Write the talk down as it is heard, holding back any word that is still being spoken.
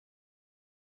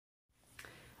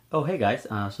Oh, hey guys.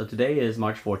 So today is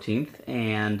March 14th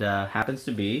and happens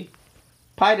to be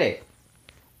Pi Day.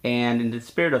 And in the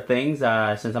spirit of things,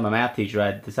 since I'm a math teacher,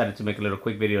 I decided to make a little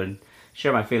quick video and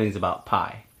share my feelings about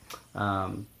pi.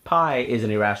 Pi is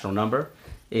an irrational number.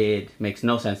 It makes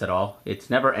no sense at all. It's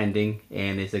never ending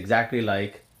and it's exactly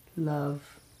like love.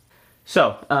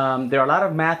 So, there are a lot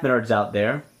of math nerds out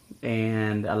there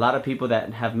and a lot of people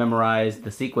that have memorized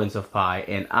the sequence of pi,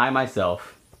 and I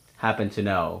myself happen to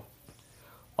know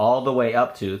all the way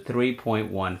up to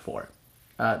 3.14.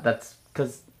 That's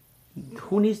because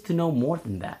who needs to know more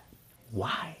than that?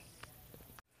 Why?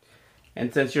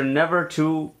 And since you're never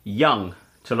too young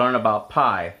to learn about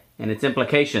pi and its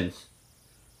implications,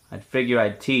 I'd figure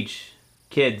I'd teach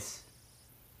kids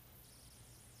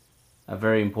a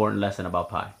very important lesson about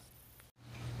pi.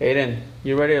 Ayden,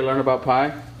 you ready to learn about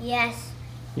pi? Yes.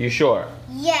 You sure?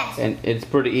 Yes. And it's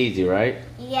pretty easy, right?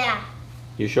 Yeah.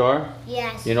 You sure?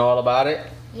 Yes. You know all about it?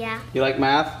 Yeah. You like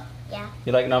math? Yeah.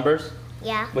 You like numbers?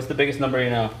 Yeah. What's the biggest number you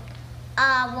know?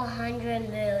 100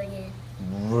 million.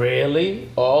 Really?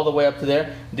 All the way up to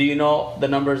there? Do you know the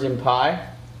numbers in pi?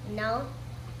 No.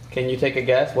 Can you take a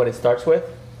guess what it starts with?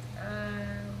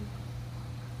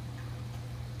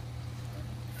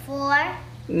 4.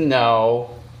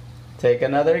 No. Take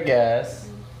another guess.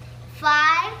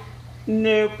 5.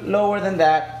 Nope. Lower than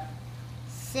that.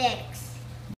 6.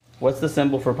 What's the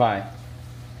symbol for pi?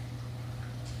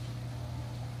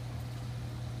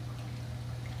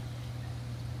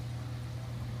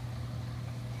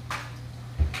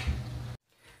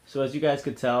 So as you guys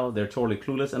could tell, they're totally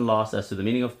clueless and lost as to the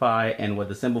meaning of pi and what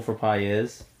the symbol for pi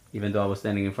is. Even though I was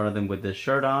standing in front of them with this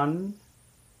shirt on,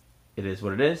 it is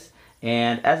what it is.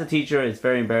 And as a teacher, it's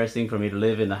very embarrassing for me to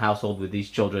live in the household with these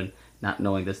children not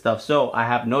knowing this stuff. So I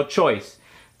have no choice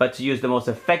but to use the most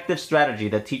effective strategy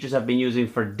that teachers have been using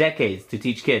for decades to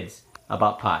teach kids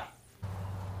about pi.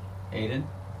 Ayden,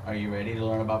 are you ready to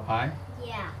learn about pi?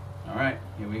 Yeah. All right,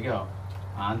 here we go.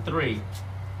 On 3,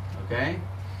 okay?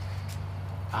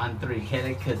 On 3, get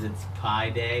it? Because it's Pi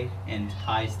Day, and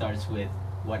pi starts with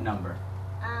what number?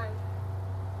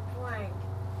 1.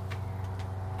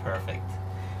 Perfect.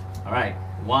 All right,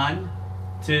 1,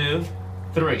 2,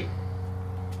 3.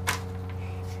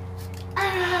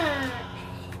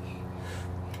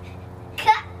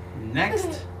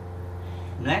 Next.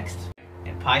 Next.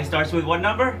 And pi starts with what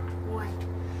number? 1.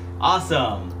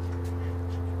 Awesome.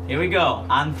 Here we go.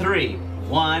 On 3.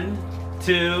 1,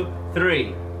 2,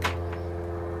 3.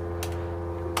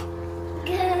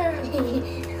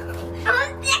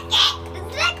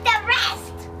 Look the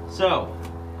rest. So,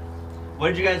 what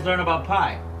did you guys learn about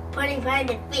pi? Putting pi in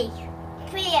the face.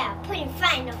 Yeah, putting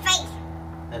pi in the face.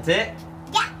 That's it?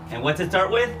 Yeah. And what's it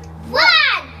start with? 1.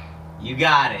 You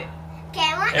got it.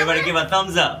 Okay, Everybody give a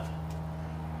thumbs up.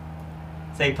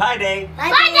 Say Pi Day. Pi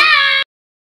Day.